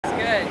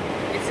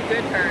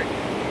good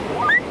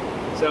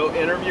hurt. So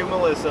interview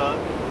Melissa.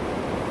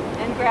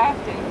 And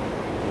Grafton.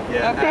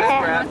 Yeah,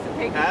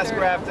 Okay. ask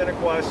Grafton a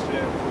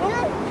question.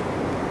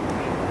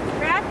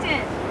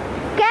 Grafton!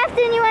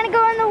 Grafton, you want to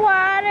go in the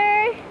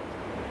water?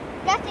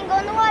 Grafton, go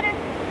in the water.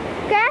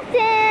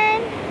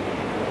 Grafton!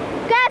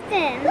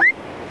 Grafton!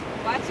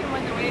 Watch him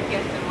when the wave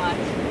gets him, watch.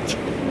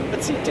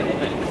 What's he doing?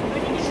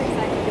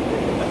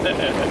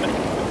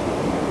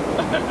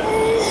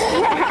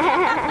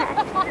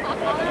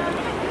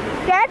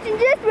 Grafton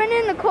just went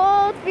in the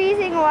cold,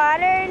 freezing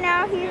water, and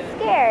now he's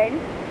scared.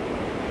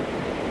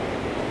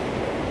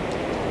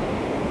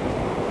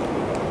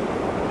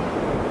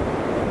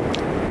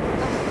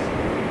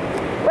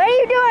 What are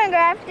you doing,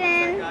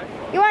 Grafton?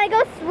 You want to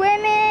go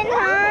swimming,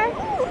 huh?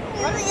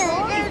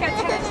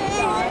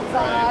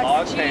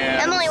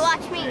 Emily,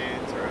 watch me.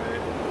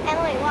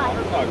 Emily, watch.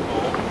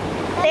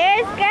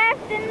 There's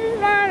Grafton's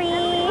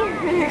mommy.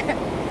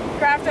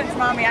 Grafton's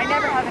mommy. I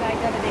never have an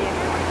identity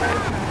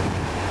anymore.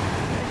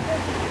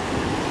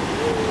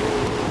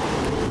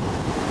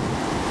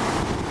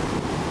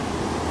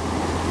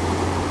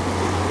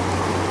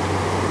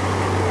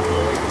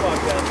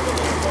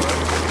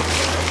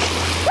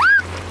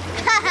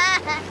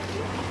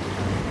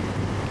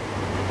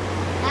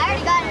 I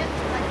already got it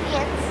into my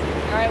pants.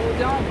 Alright, well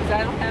don't, because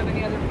I don't have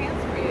any other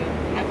pants for you. I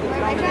have to throw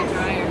them in the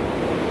dryer.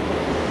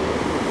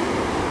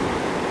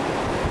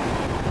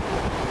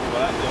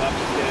 Well, you'll have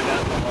to get it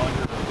out in the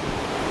laundry room.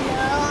 No,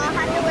 I'll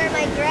have to wear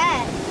my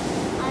dress.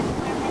 I'll have to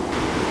wear my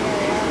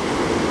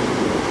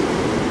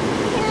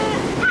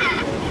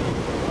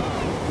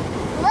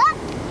Look!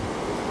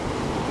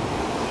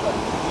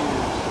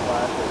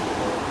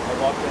 I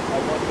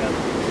walked down to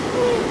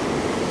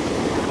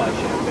buy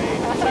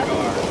champagne and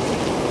cigars.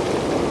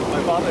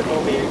 My father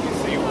told me you could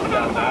see one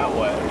down that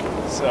way.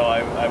 So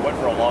I went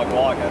for a long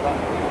walk. I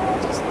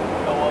thought, just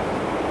go up,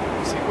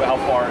 see how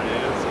far it is.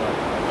 And I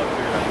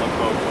figured I'd look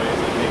both ways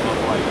and came up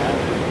like that.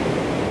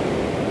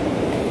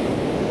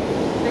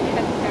 Then you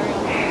have to carry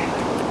on.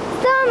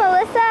 So,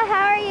 Melissa,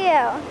 how are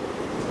you?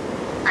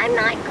 I'm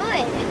not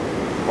good.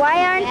 Why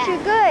aren't you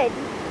good?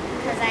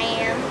 Because I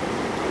am.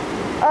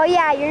 Oh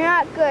yeah, you're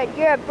not good.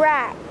 You're a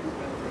brat.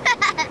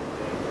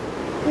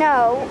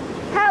 No.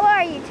 How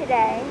are you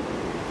today?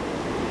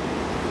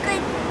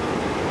 Good.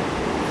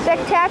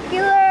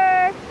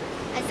 Spectacular. I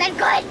said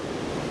good.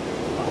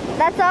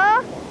 That's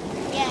all?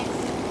 Yes.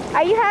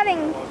 Are you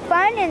having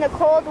fun in the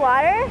cold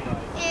water? A little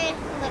bit.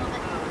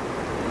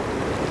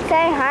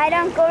 Say hi to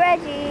Uncle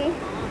Reggie.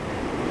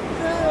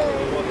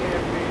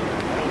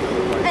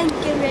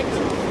 Uncle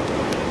Reggie.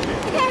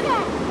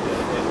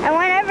 And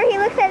whenever he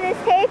looks at this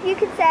tape, you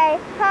can say,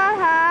 ha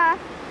ha.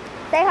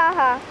 Say ha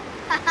ha.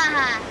 Ha ha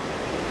ha.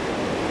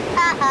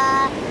 Ha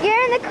ha.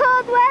 You're in the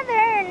cold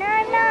weather, and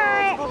I'm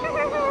not.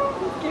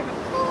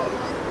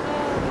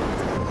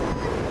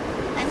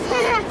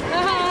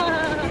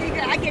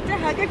 I get to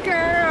hug a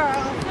girl.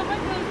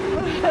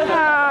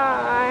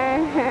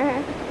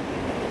 Aww.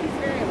 He's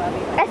very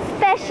loving. A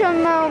special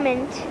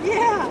moment.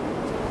 Yeah.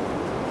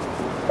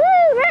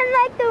 Woo, run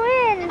like the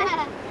wind.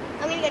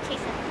 I'm gonna go chase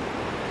him.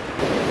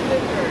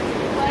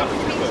 Likes to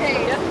be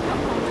chased.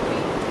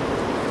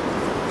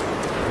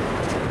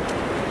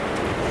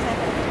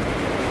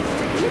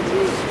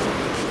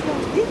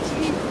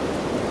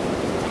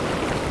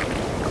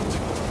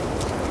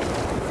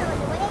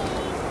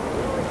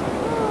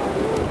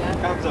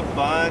 Comes a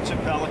bunch of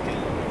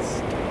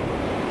pelicans.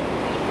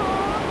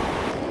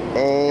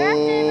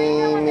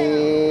 Amy,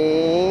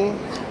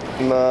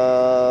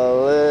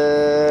 Melissa,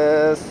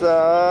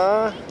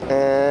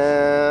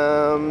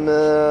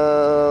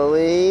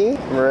 Emily,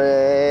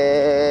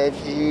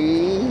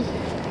 Reggie,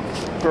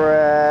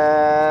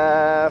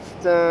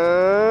 Grafton,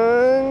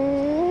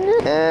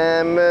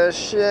 and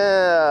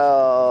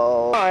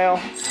Michelle.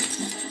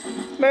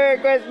 Merry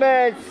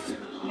Christmas!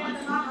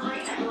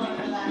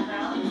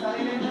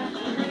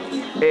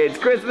 It's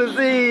Christmas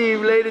Eve,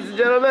 ladies and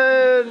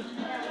gentlemen.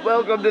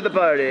 Welcome to the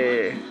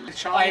party.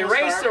 I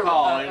erased the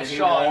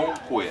Sean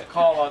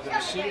call on the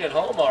machine at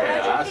home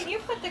already. Can you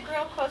put the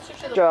grill closer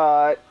to the...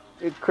 Shot.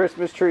 It's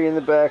Christmas tree in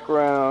the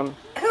background.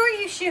 Who are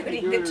you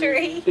shooting? The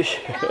tree?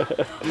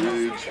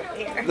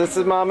 This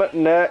is Mama.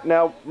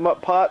 Now,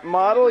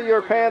 model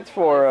your pants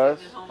for us.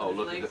 Oh,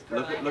 look at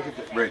the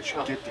Rich.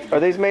 Are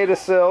these made of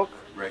silk?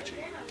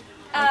 Reggie.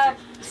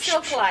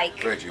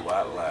 Silk-like. Reggie,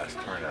 while it lasts,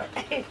 turn up.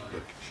 Look,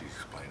 she's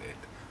explaining it.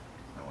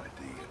 No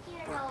idea.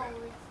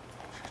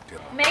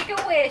 Make a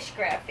wish,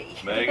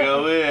 Graffy. Make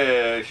a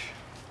wish.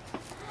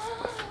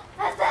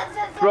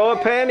 Throw a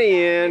penny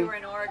We in. were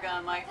in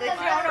Oregon, Mike. They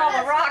thrown all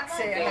the rocks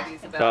in.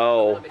 Baby's about a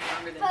Oh. little bit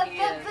younger than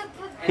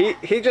he is.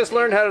 He just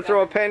learned how to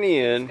throw a penny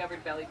in.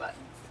 Discovered belly buttons.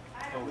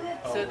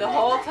 So the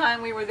whole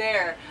time we were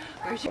there,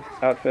 where's your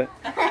Outfit.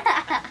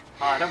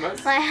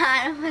 Honimus. My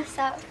Honimus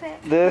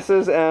outfit. This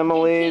is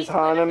Emily's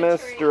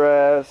Honimus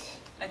dress.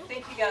 I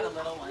think you got a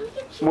little one.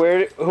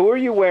 Who are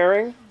you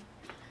wearing?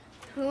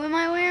 Who am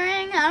I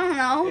wearing? I don't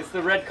know. It's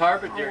the red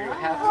carpet there. You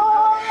have to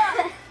know.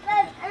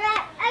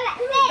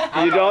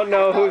 You don't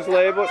know who's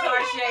labeled?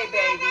 Tarche,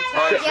 baby.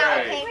 All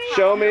okay.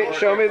 Show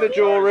me the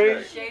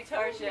jewelry. Shay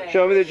Tarjay.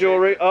 Show me the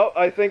jewelry. Oh,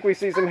 I think we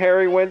see some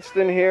Harry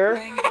Winston here.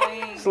 Bling,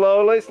 bling.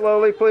 Slowly,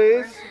 slowly,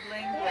 please.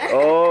 Bling, bling.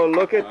 Oh,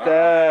 look at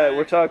that.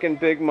 We're talking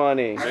big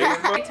money.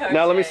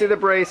 Now let me see the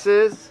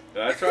braces.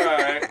 That's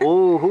right.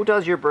 Ooh, who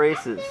does your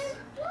braces?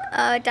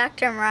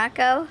 Dr.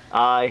 Morocco.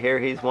 I hear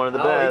he's one of the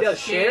Oh, he does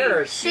best.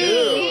 shares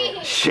too.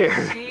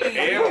 Share.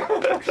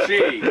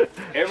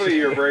 Emily,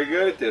 you're very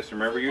good at this.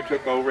 Remember you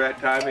took over that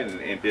time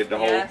and did the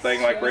whole Yes, thing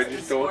she like was Reggie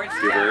the stole? sports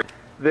You're very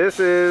This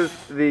is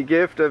the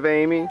gift of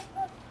Amy.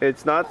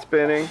 It's not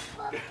spinning.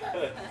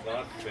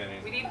 not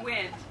spinning. We need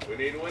wind. We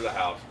need one in the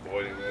house,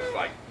 boy. It was just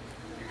like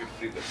you could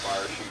see the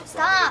fire sheet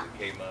Stop. that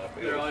came up.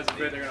 It They're was always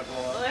afraid they're gonna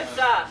blow up.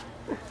 Melissa.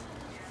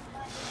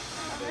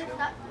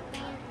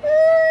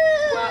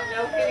 Well,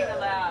 no hitting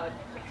allowed,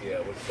 Yeah,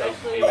 it was so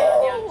especially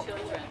young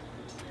children.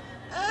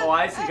 Oh,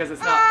 I see, because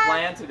it's not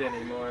planted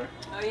anymore.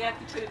 Oh, you have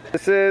to put it back.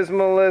 This is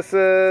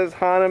Melissa's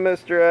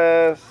Hanumas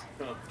dress.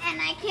 And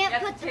I can't You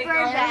have put to the take bird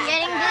all back.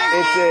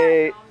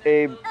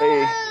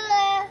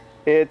 that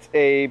It's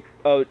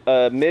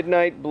a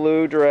midnight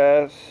blue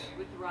dress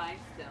with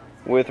rhinestones.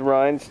 with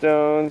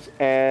rhinestones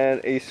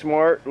and a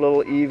smart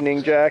little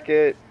evening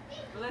jacket.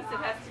 Melissa, it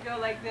has to go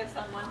like this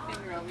on one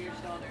finger over your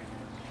shoulder.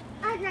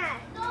 Okay.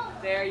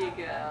 There you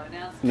go.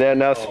 Now Then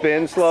now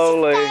spin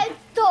slowly.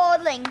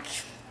 Darling.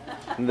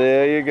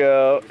 There you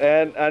go.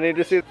 And I need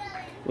to see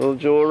little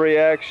jewelry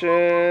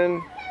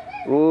action.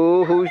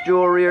 Ooh, whose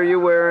jewelry are you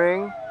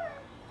wearing?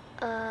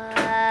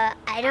 I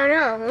don't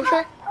know.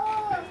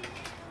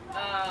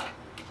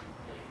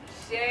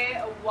 Chez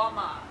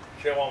Wama.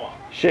 Chihuahua.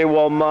 Chez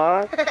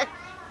Walmart.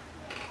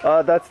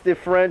 That's the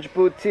French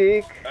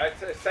boutique. That's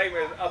the same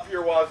as up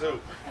your wazoo.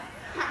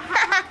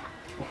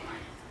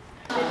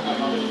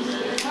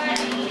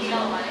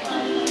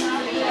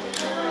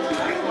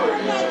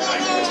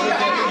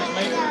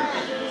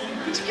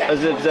 A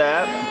zip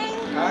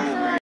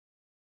zap.